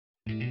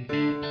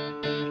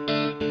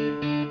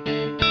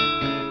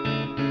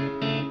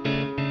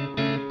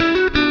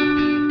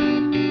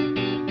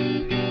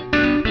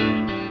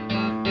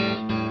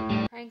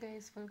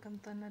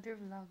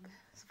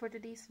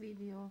today's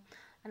video,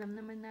 alam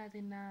naman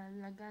natin na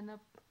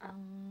laganap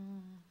ang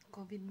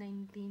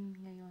COVID-19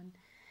 ngayon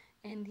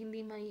and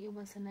hindi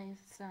maiiwasan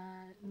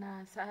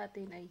na sa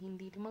atin ay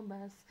hindi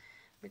lumabas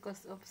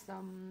because of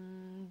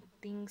some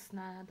things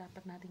na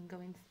dapat natin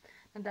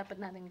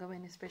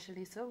gawin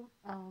especially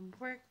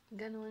work,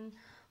 ganun,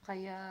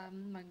 kaya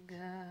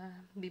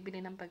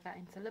bibili ng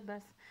pagkain sa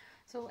labas.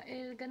 So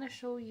I'm gonna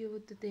show you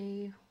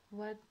today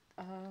what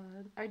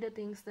are the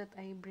things that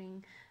I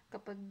bring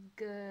kapag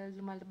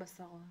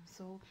lumalabas ako.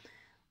 So,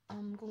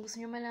 kung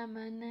gusto nyo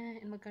malaman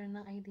and magkaroon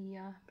ng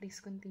idea, please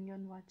continue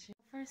on watching.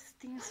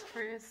 First things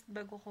first,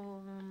 bago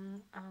ko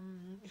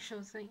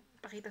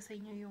pakita sa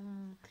inyo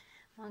yung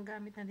mga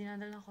gamit na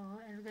dinadala ko,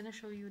 I'm gonna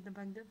show you the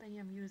bag that I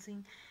am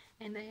using.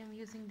 And I am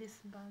using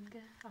this bag.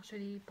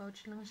 Actually,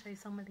 pouch lang siya,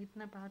 isang maliit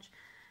na pouch,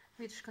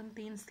 which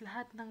contains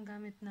lahat ng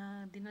gamit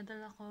na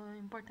dinadala ko,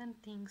 important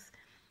things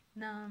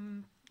na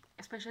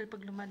especially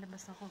pag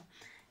lumalabas ako.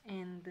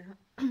 And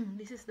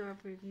this is the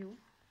overview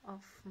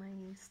of my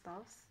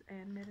stuffs,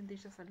 and meron din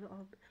siya sa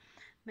loob.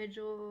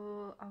 Medyo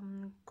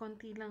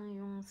konti lang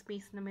yung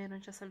space na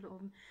meron siya sa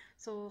loob,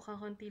 so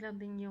kakunti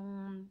lang din yung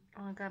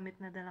mga gamit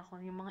na dala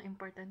ko, yung mga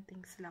important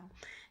things lang.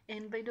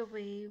 And by the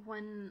way,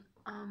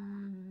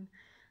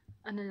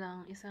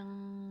 isang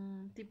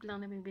tip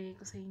lang na bibigay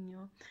ko sa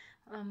inyo.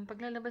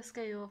 Paglalabas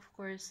kayo, of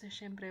course,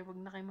 syempre wag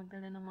na kayo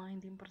magdala ng mga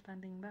hindi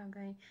importanteng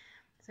bagay.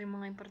 So, yung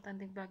mga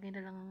importanteng bagay na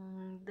lang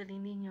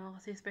dalhin ninyo,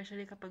 kasi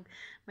especially kapag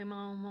may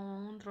mga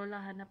mangongontrol,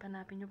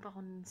 hanap-hanapin nyo pa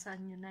kung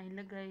saan nyo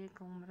nailagay,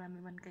 kung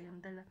marami man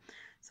kayong dala.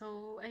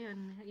 So,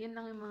 ayun, yun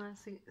lang yung mga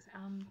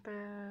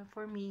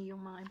for me, yung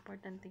mga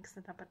important things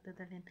na dapat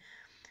dadalhin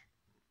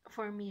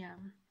for me.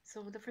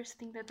 So, the first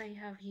thing that I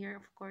have here,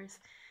 of course,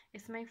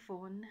 is my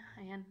phone.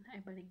 Ayan, ay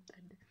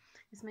baligtad.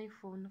 Is my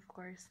phone, of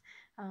course.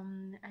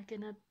 I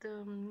cannot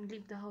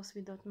leave the house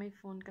without my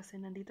phone kasi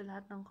nandito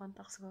lahat ng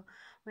contacts ko.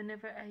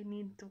 Whenever I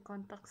need to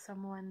contact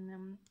someone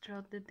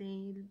throughout the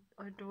day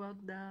or throughout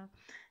the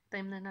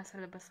time na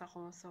nasa labas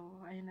ako.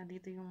 So, ayun,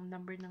 nandito yung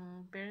number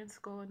ng parents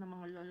ko, ng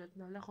mga lolo at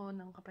lola ko,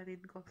 ng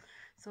kapatid ko.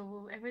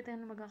 So, every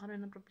time na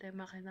magkakaroon ng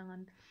problema,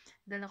 kailangan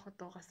dala ko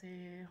to kasi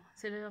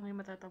sila lang yung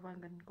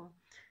matatawagan ko.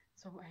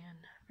 So, ayan.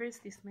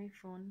 First is my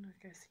phone.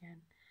 Kasi yan.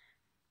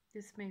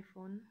 This is my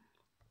phone.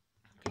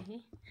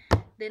 Okay.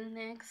 Then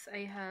next,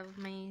 I have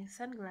my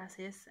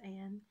sunglasses.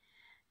 Ayan.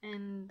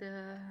 And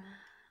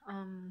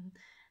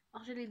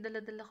actually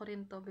dala-dala ko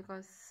rin to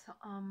because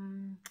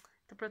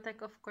to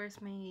protect, of course,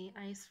 my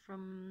eyes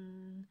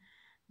from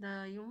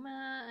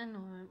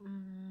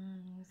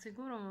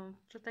siguro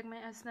protect my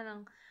eyes na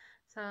lang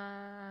sa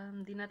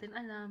hindi natin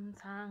alam,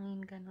 sa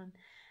hangin, ganun.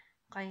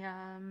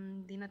 Kaya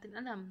hindi natin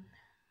alam.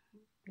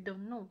 We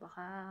don't know,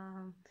 baka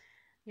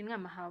yun nga,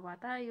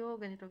 mahawa tayo,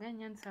 ganito,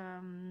 ganyan,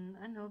 sa,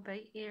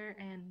 by air,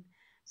 and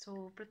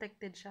so,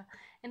 protected siya.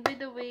 And by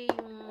the way,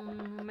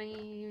 may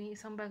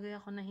isang bagay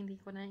ako na hindi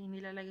ko na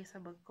inilalagay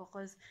sa bag ko,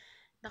 cause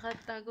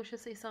nakatago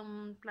siya sa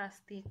isang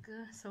plastic,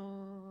 so,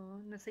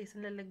 nasa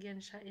isang lalagyan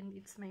siya, and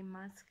it's my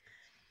mask.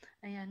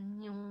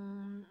 Ayan, yung,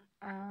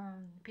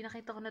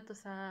 pinakita ko na to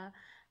sa,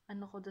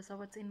 sa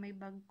what's in my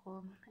bag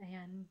ko.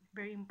 Ayan,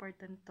 very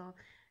important to.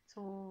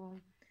 So,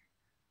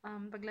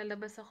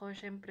 paglalabas ako,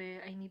 syempre,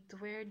 I need to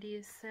wear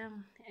this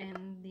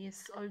and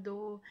this,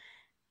 although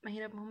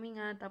mahirap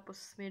huminga,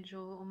 tapos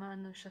medyo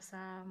umaano siya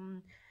sa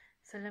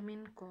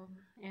salamin ko,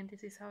 and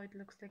this is how it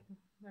looks like,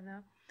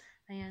 wala,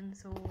 ayan,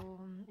 so,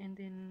 and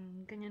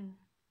then, ganyan,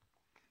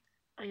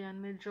 ayan,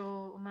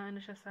 medyo umaano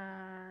siya sa,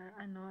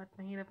 at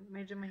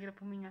medyo mahirap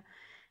huminga.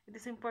 It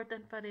is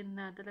important pa rin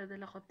na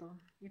dala-dala ko to,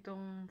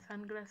 itong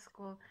sunglass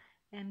ko,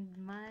 and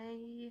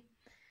my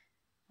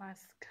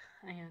mask,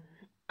 ayan.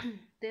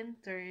 Then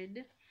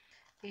third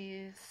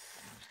is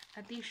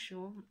a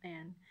tissue.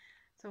 Ayan.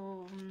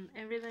 So,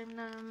 every time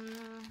na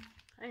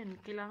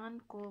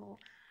kailangan ko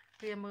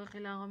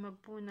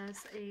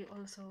magpunas, I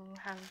also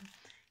have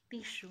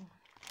tissue.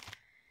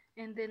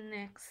 And then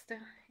next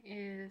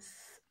is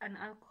an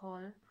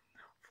alcohol.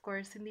 Of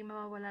course, hindi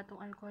mawawala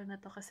tong alcohol na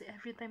to kasi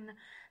every time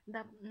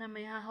na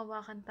may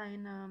hahawakan tayo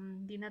na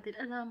hindi natin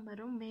alam,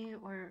 marumi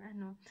or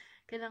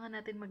kailangan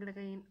natin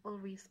maglagay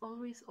always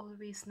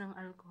ng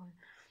alcohol.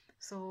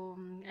 So,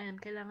 and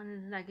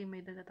kailangan lagi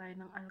may dala tayo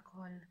ng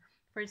alcohol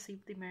for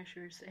safety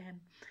measures, and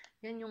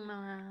yan yung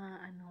mga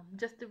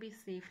just to be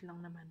safe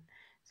lang naman.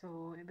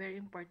 So, very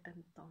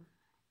important to.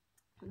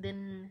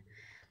 Then,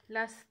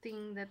 last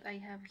thing that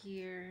I have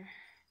here,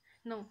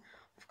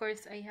 of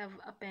course, I have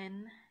a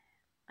pen.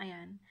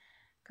 Ayan.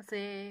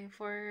 Kasi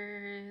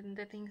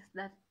the thing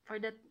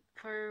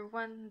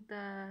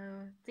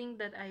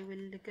that I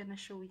will gonna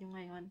show you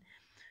ngayon.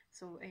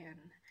 So, ayan.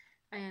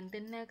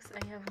 Then next,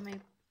 I have my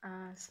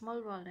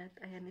small wallet.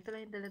 Ayan, ito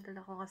lang yung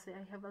dala-dala ko kasi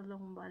I have a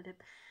long wallet.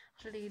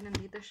 Actually,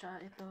 nandito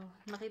siya. Ito,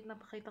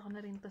 napakita ko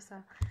na rin to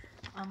sa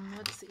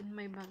what's in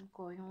my bag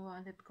ko, yung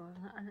wallet ko.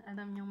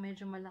 Alam nyo,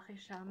 medyo malaki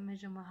siya,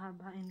 medyo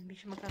mahaba, and hindi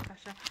siya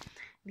magkakasya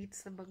dito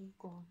sa bag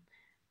ko.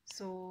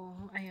 So,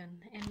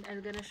 ayun. And I'm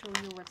gonna show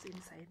you what's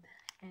inside.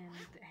 And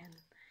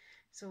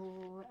so,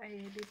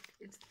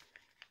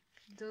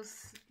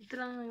 ito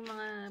lang yung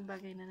mga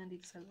bagay na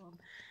nandito sa loob.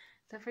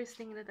 The first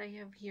thing that I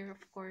have here, of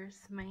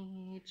course, my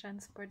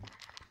transport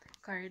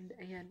card.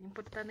 Ayan,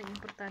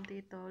 importante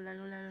ito,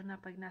 lalo-lalo na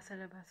pag nasa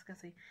labas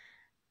kasi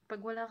pag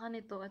wala ka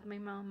nito at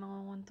may mga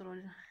mangongontrol,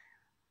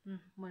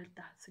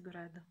 multa,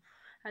 sigurado.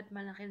 At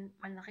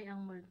malaki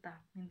ang multa.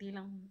 Hindi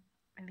lang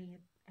maliit.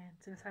 Ayan,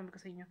 sinasabi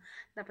ko sa inyo,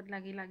 dapat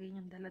lagi-lagi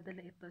niyong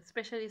dala-dala ito.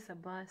 Especially sa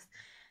bus,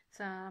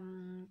 sa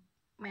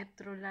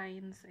metro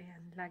lines,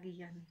 ayan, lagi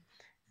yan.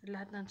 Sa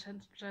lahat ng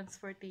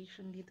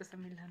transportation dito sa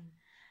Milan.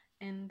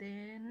 And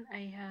then,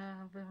 I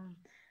have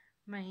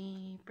my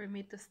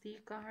permit to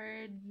stay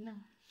card,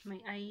 my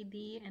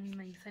ID, and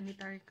my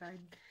sanitary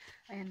card.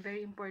 Ayan,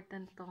 very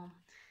important to.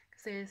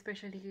 Kasi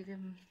especially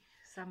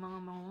sa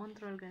mga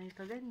control,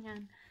 ganito,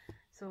 ganyan.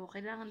 So,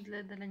 kailangan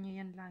dala nyo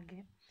yan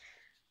lagi.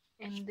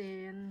 And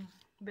then,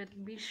 but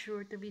be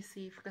sure to be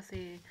safe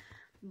kasi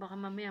baka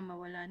mamaya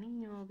mawala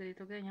ninyo,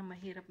 ganito, ganyan,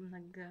 mahirap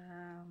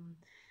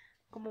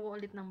kumuha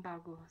ulit ng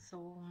bago.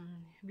 So,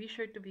 be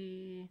sure to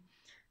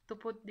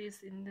put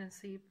this in the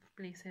safe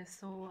places.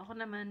 So, ako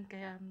naman,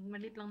 kaya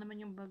maliit lang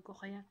naman yung bag ko,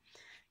 kaya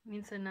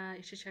minsan na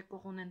isi-check ko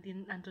kung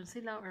nandun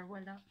sila or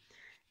wala.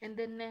 And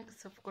then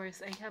next, of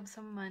course, I have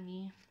some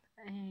money.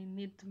 I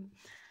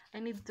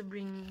need to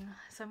bring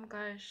some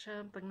cash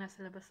pag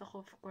nasa labas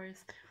ako, of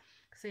course.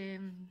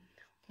 Kasi,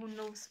 who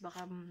knows,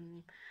 baka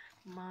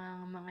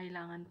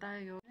mangailangan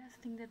tayo. Last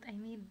thing that I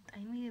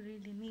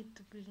really need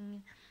to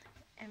bring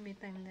every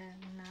time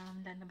na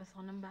lalabas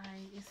ako ng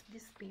bahay is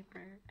this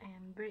paper.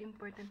 Ayan, very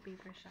important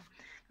paper siya.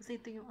 Kasi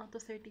ito yung auto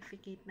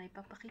certificate na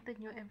ipapakita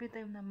nyo every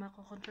time na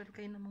makokontrol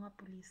kayo ng mga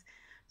police.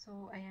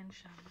 So, ayan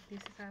siya.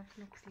 This is how it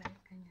looks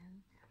like. Ayan.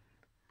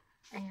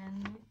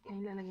 Ayan,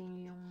 ilalagay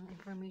nyo yung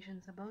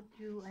informations about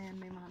you. Ayan,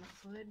 may mga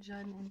nakasulat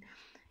dyan. And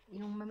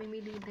yung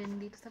mamimili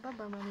din dito sa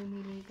baba,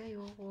 mamimili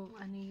kayo kung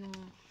ano yung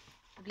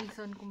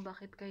reason kung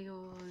bakit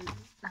kayo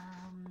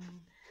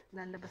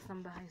lalabas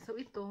ng bahay. So,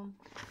 ito,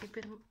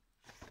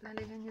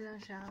 lalagyan nyo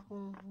lang siya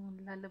kung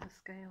lalabas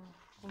kayo,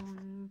 kung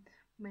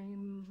may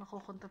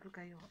makokontrol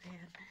kayo.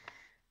 Ayan.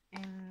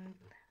 And,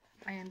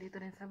 ayan, dito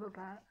rin sa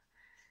baba,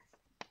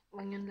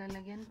 huwag nyo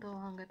lalagyan to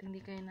hanggat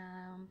hindi kayo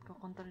na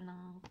kontrol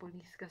ng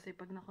police. Kasi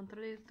pag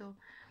nakontrol ito,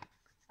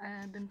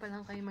 dun pa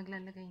lang kayo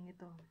maglalagay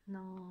nito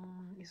ng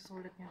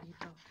isusulat nyo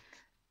dito.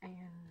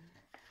 Ayan.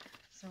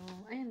 So,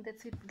 ayan,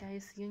 that's it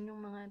guys.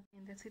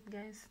 That's it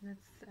guys.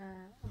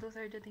 Those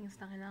are the things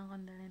na kailangan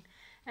kong dalhin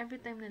every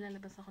time na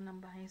lalabas ako ng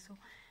bahay. So,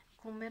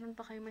 kung meron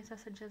pa kayo may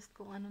sasuggest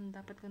kung anong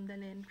dapat kong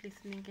dalhin, please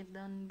link it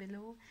down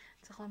below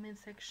sa comment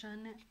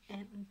section.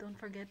 And don't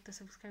forget to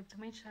subscribe to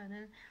my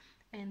channel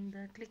and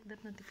click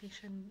that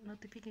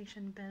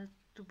notification bell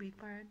to be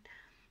part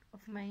of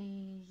my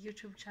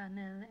YouTube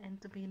channel and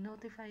to be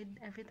notified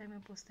every time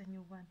I post a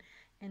new one.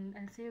 And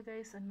I'll see you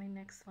guys on my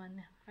next one.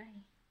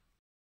 Bye!